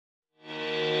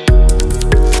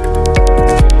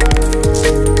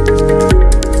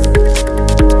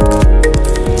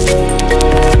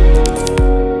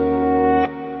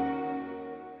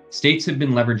States have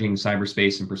been leveraging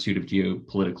cyberspace in pursuit of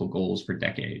geopolitical goals for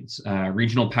decades.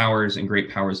 Regional powers and great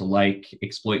powers alike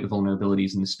exploit the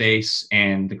vulnerabilities in the space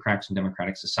and the cracks in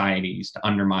democratic societies to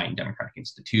undermine democratic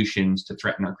institutions, to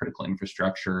threaten our critical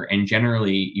infrastructure, and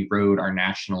generally erode our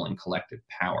national and collective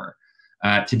power.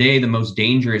 Today, the most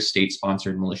dangerous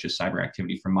state-sponsored malicious cyber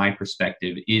activity, from my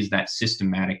perspective, is that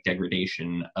systematic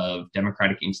degradation of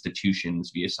democratic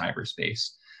institutions via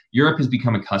cyberspace. Europe has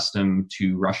become accustomed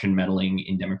to Russian meddling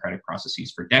in democratic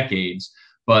processes for decades,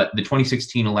 but the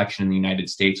 2016 election in the United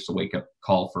States was a wake-up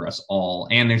call for us all.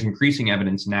 And there's increasing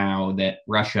evidence now that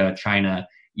Russia, China,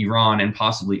 Iran, and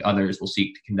possibly others will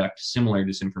seek to conduct similar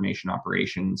disinformation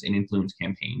operations and influence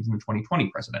campaigns in the 2020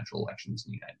 presidential elections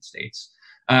in the United States.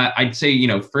 I'd say,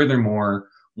 furthermore,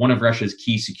 one of Russia's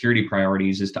key security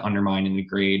priorities is to undermine and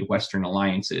degrade Western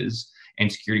alliances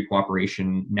and security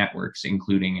cooperation networks,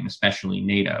 including and especially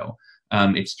NATO.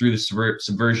 It's through the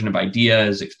subversion of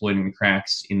ideas, exploiting the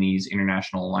cracks in these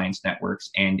international alliance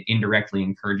networks, and indirectly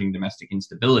encouraging domestic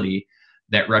instability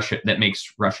that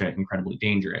makes Russia incredibly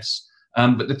dangerous.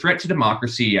 But the threat to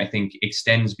democracy, I think,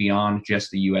 extends beyond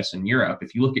just the US and Europe.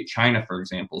 If you look at China, for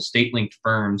example, state-linked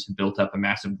firms have built up a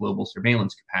massive global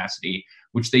surveillance capacity,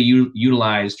 which they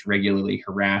utilize to regularly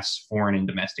harass foreign and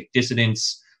domestic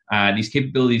dissidents. These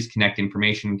capabilities connect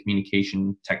information,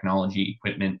 communication, technology,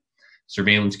 equipment,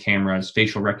 surveillance cameras,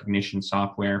 facial recognition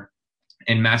software,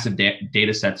 and massive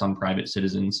data sets on private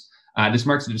citizens. This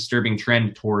marks a disturbing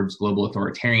trend towards global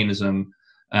authoritarianism,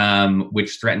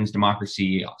 which threatens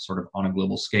democracy sort of on a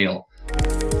global scale.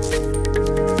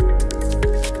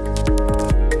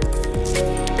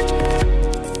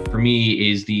 For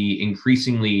me, is the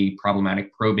increasingly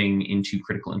problematic probing into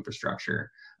critical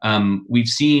infrastructure. We've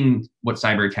seen what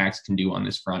cyber attacks can do on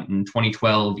this front. In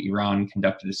 2012, Iran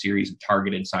conducted a series of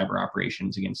targeted cyber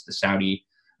operations against the Saudi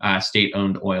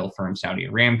state-owned oil firm Saudi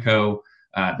Aramco.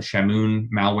 The Shamoon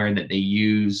malware that they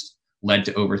used led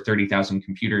to over 30,000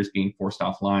 computers being forced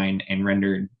offline and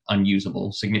rendered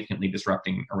unusable, significantly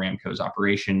disrupting Aramco's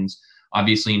operations.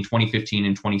 Obviously, in 2015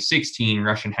 and 2016,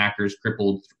 Russian hackers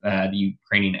crippled the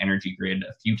Ukrainian energy grid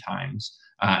a few times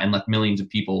and left millions of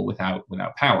people without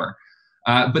power.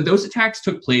 But those attacks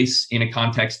took place in a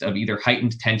context of either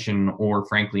heightened tension or,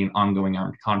 frankly, an ongoing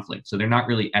armed conflict. So they're not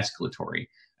really escalatory.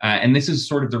 And this is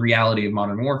sort of the reality of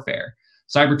modern warfare.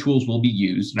 Cyber tools will be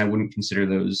used, and I wouldn't consider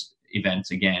those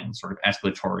events, again, sort of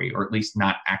escalatory, or at least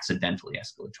not accidentally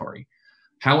escalatory.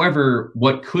 However,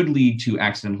 what could lead to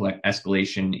accidental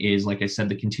escalation is, like I said,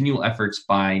 the continual efforts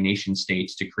by nation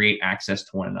states to create access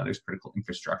to one another's critical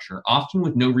infrastructure, often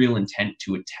with no real intent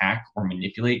to attack or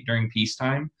manipulate during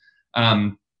peacetime,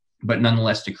 but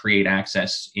nonetheless to create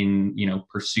access in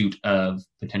pursuit of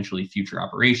potentially future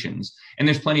operations. And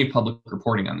there's plenty of public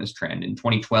reporting on this trend. In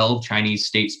 2012, Chinese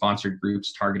state-sponsored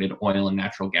groups targeted oil and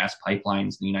natural gas pipelines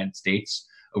in the United States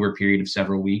over a period of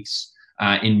several weeks.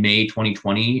 In May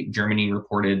 2020, Germany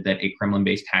reported that a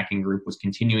Kremlin-based hacking group was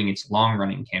continuing its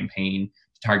long-running campaign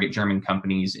to target German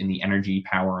companies in the energy,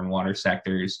 power, and water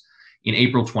sectors. In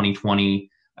April 2020,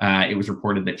 it was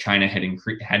reported that China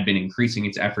had been increasing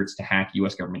its efforts to hack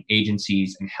U.S. government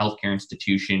agencies and healthcare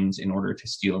institutions in order to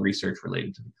steal research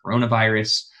related to the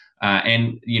coronavirus.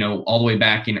 And all the way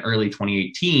back in early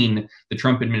 2018, the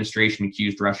Trump administration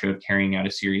accused Russia of carrying out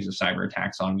a series of cyber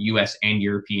attacks on U.S. and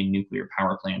European nuclear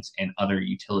power plants and other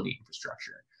utility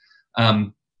infrastructure.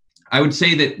 I would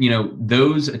say that,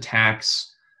 those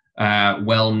attacks,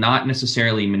 while not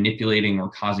necessarily manipulating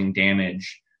or causing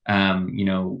damage,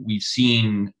 we've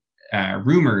seen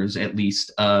rumors, at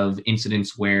least, of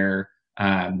incidents where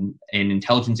an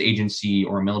intelligence agency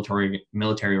or a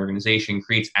military organization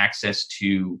creates access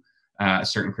to a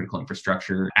certain critical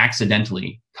infrastructure,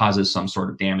 accidentally causes some sort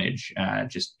of damage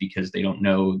just because they don't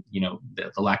know,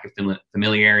 the lack of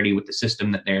familiarity with the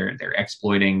system that they're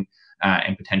exploiting,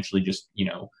 and potentially just,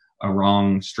 a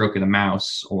wrong stroke of the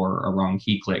mouse or a wrong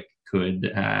key click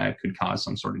could cause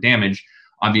some sort of damage.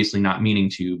 Obviously not meaning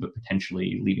to, but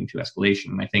potentially leading to escalation.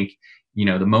 And I think,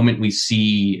 the moment we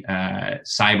see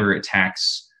cyber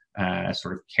attacks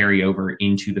sort of carry over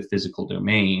into the physical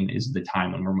domain is the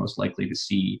time when we're most likely to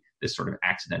see this sort of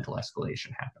accidental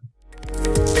escalation happen.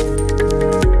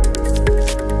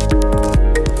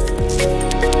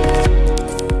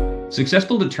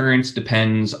 Successful deterrence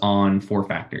depends on four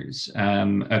factors.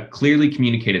 A clearly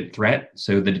communicated threat.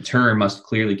 So the deterrent must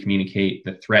clearly communicate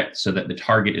the threat so that the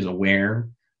target is aware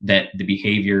that the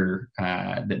behavior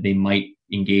that they might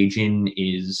engage in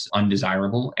is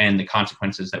undesirable and the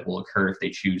consequences that will occur if they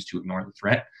choose to ignore the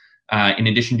threat. In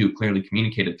addition to a clearly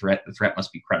communicated threat, the threat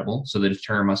must be credible. So the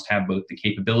deterrent must have both the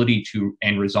capability to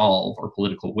and resolve or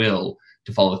political will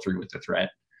to follow through with the threat.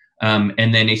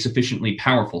 And then a sufficiently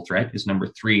powerful threat is number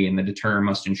 3, and the deterrent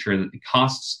must ensure that the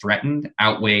costs threatened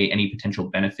outweigh any potential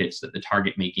benefits that the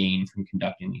target may gain from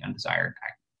conducting the undesired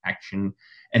action.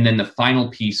 And then the final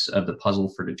piece of the puzzle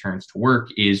for deterrence to work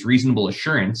is reasonable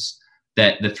assurance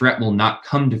that the threat will not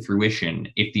come to fruition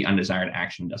if the undesired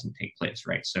action doesn't take place,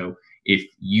 right? So if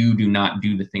you do not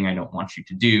do the thing I don't want you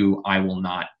to do, I will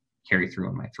not carry through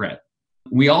on my threat.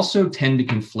 We also tend to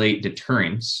conflate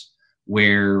deterrence,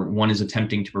 where one is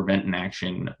attempting to prevent an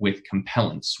action, with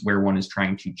compellence, where one is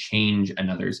trying to change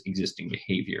another's existing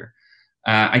behavior.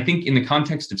 I think in the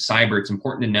context of cyber, it's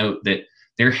important to note that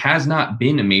there has not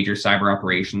been a major cyber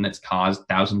operation that's caused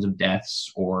thousands of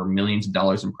deaths or millions of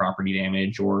dollars in property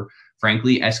damage, or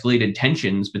frankly, escalated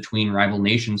tensions between rival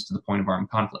nations to the point of armed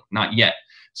conflict. Not yet.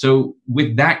 So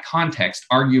with that context,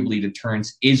 arguably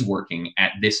deterrence is working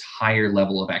at this higher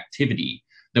level of activity,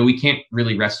 though we can't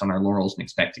really rest on our laurels and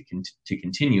expect it to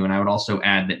continue. And I would also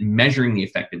add that measuring the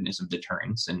effectiveness of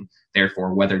deterrence, and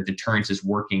therefore whether deterrence is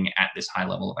working at this high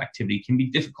level of activity, can be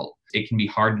difficult. It can be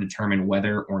hard to determine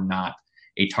whether or not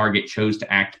a target chose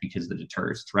to act because the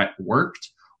deterrence threat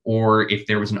worked, or if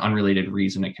there was an unrelated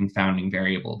reason, a confounding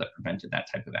variable that prevented that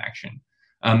type of action.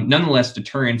 Nonetheless,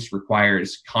 deterrence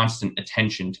requires constant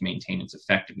attention to maintain its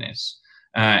effectiveness.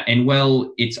 And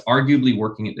while it's arguably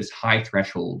working at this high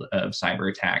threshold of cyber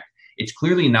attack, it's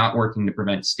clearly not working to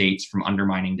prevent states from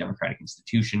undermining democratic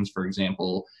institutions, for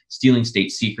example, stealing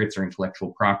state secrets or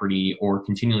intellectual property, or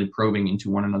continually probing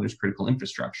into one another's critical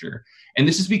infrastructure. And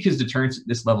this is because deterrence at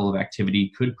this level of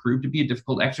activity could prove to be a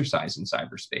difficult exercise in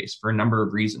cyberspace for a number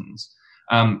of reasons.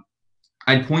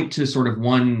 I'd point to sort of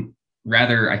one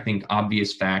rather, I think,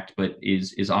 obvious fact, but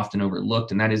is often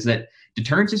overlooked, and that is that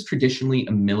deterrence is traditionally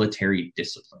a military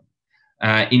discipline.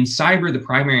 In cyber, the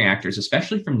primary actors,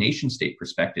 especially from nation-state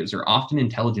perspectives, are often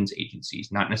intelligence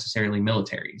agencies, not necessarily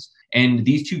militaries. And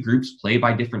these two groups play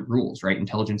by different rules, right?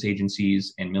 Intelligence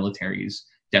agencies and militaries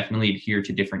definitely adhere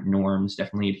to different norms,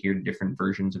 definitely adhere to different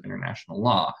versions of international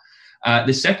law.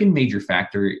 The second major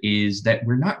factor is that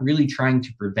we're not really trying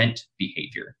to prevent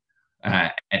behavior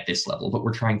at this level, but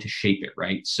we're trying to shape it,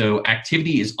 right? So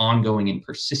activity is ongoing and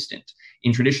persistent.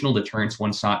 In traditional deterrence,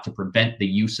 one sought to prevent the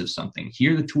use of something.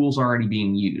 Here, the tool's are already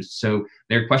being used. So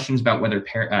there are questions about whether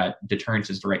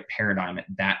deterrence is the right paradigm at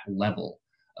that level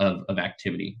of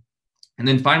activity. And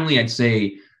then finally, I'd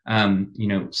say,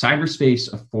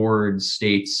 cyberspace affords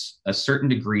states a certain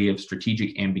degree of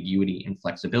strategic ambiguity and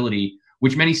flexibility,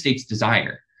 which many states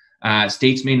desire.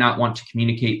 States may not want to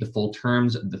communicate the full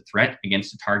terms of the threat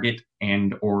against a target,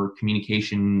 and or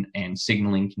communication and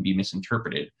signaling can be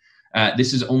misinterpreted.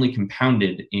 This is only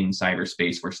compounded in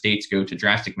cyberspace, where states go to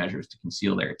drastic measures to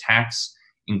conceal their attacks,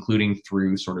 including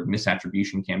through sort of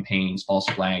misattribution campaigns, false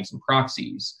flags, and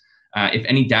proxies. If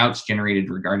any doubts generated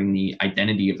regarding the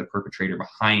identity of the perpetrator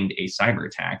behind a cyber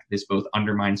attack, this both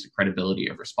undermines the credibility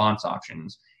of response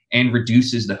options and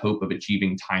reduces the hope of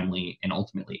achieving timely and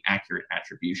ultimately accurate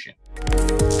attribution.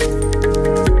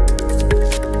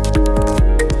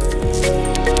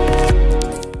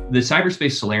 The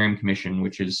Cyberspace Solarium Commission,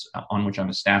 on which I'm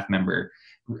a staff member,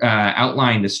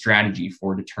 outlined a strategy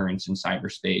for deterrence in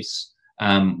cyberspace,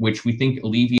 which we think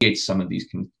alleviates some of these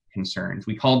concerns.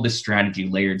 We called this strategy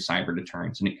layered cyber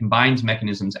deterrence, and it combines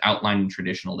mechanisms outlined in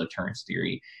traditional deterrence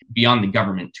theory beyond the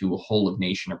government to a whole of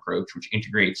nation approach, which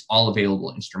integrates all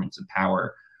available instruments of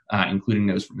power, including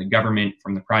those from the government,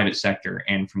 from the private sector,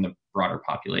 and from the broader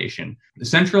population. The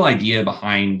central idea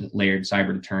behind layered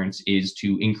cyber deterrence is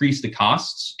to increase the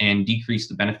costs and decrease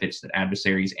the benefits that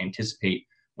adversaries anticipate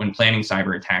when planning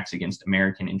cyber attacks against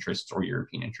American interests or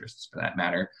European interests, for that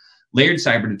matter. Layered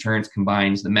cyber deterrence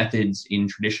combines the methods in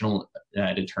traditional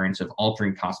deterrence of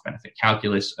altering cost-benefit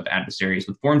calculus of adversaries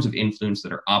with forms of influence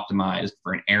that are optimized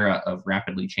for an era of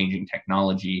rapidly changing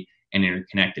technology and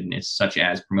interconnectedness, such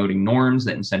as promoting norms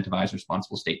that incentivize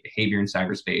responsible state behavior in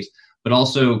cyberspace, but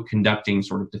also conducting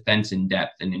sort of defense in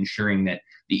depth and ensuring that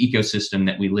the ecosystem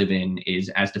that we live in is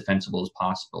as defensible as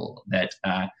possible, that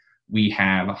we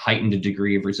have a heightened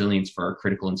degree of resilience for our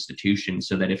critical institutions,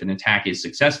 so that if an attack is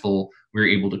successful, we're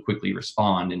able to quickly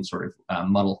respond and sort of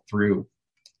muddle through.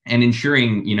 And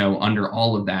ensuring, under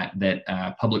all of that, that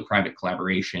public-private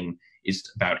collaboration is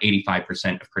about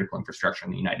 85% of critical infrastructure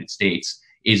in the United States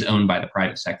is owned by the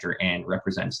private sector and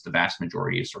represents the vast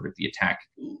majority of sort of the attack.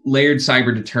 Layered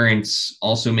cyber deterrence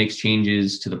also makes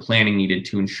changes to the planning needed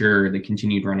to ensure the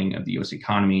continued running of the U.S.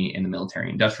 economy and the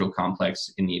military-industrial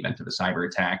complex in the event of a cyber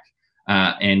attack.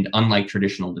 And unlike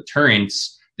traditional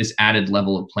deterrence, this added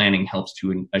level of planning helps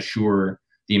to assure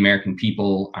the American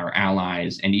people, our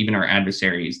allies, and even our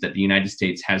adversaries that the United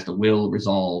States has the will,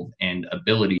 resolve, and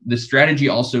ability. The strategy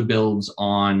also builds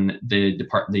on the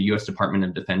U.S. Department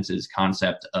of Defense's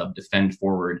concept of defend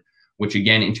forward, which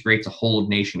again integrates a whole of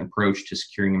nation approach to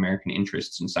securing American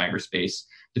interests in cyberspace.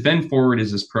 Defend forward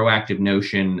is this proactive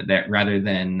notion that rather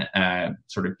than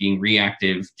sort of being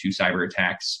reactive to cyber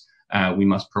attacks, we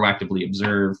must proactively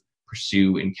observe,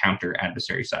 pursue, and counter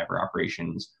adversary cyber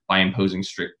operations by imposing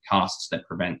strict costs that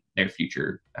prevent their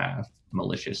future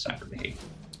malicious cyber behavior.